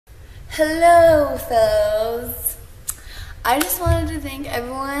Hello, fellows. I just wanted to thank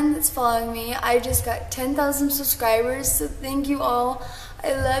everyone that's following me. I just got 10,000 subscribers, so thank you all.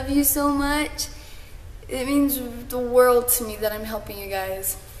 I love you so much. It means the world to me that I'm helping you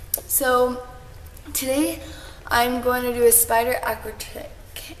guys. So today I'm going to do a spider acro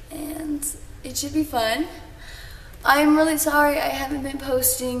trick, and it should be fun. I'm really sorry I haven't been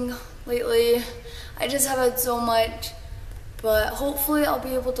posting lately. I just have had so much. But hopefully I'll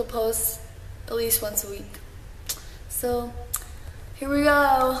be able to post at least once a week. So here we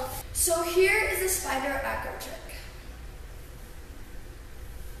go. So here is the spider acro trick.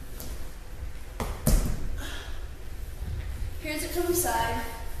 Here's it from the side.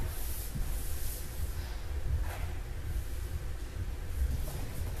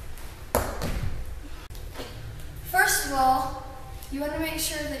 First of all, you want to make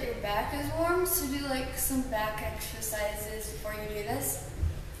sure that your back is warm, so do like some back exercises before you do this,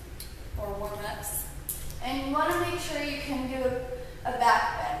 or warm-ups. And you want to make sure you can do a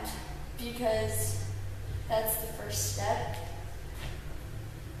back bend, because that's the first step.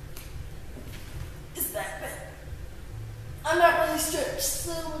 Is back bend. I'm not really stretched,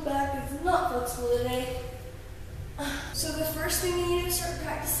 so the back is not flexible today. So the first thing you need to start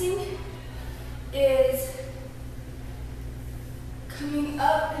practicing is coming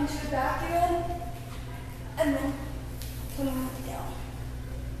up into the back again, and then coming down.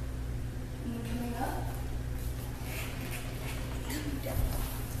 And then coming up, coming down.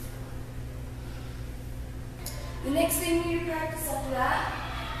 The next thing you need to practice after that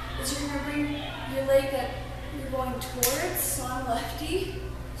is you're going to bring your leg that you're going towards. So I'm lefty,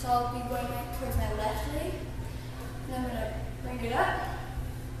 so I'll be going towards my left leg. And I'm going to bring it up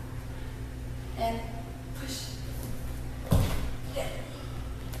and push.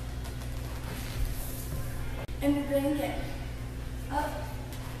 And then bring it up,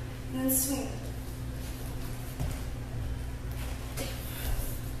 and then swing.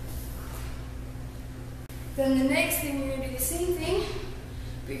 Then the next thing, you're going to do the same thing,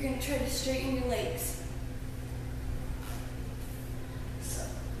 but you're going to try to straighten your legs. So,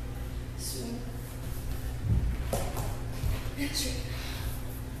 swing, and straighten.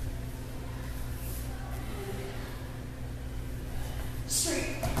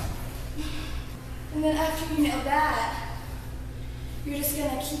 Straight. And then after you nail that, you're just going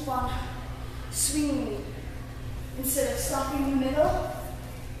to keep on swinging. Instead of stopping in the middle,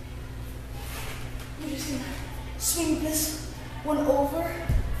 you're just going to swing this one over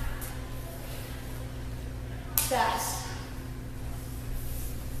fast.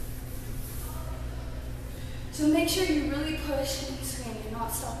 So make sure you really push and swing and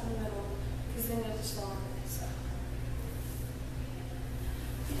not stop in the middle, because then you'll just fall over it. So.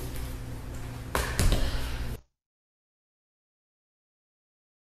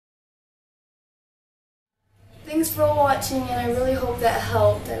 Thanks for watching, and I really hope that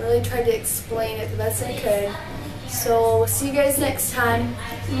helped. I really tried to explain it the best I could. So, see you guys next time.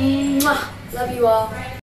 Mwah! Love you all.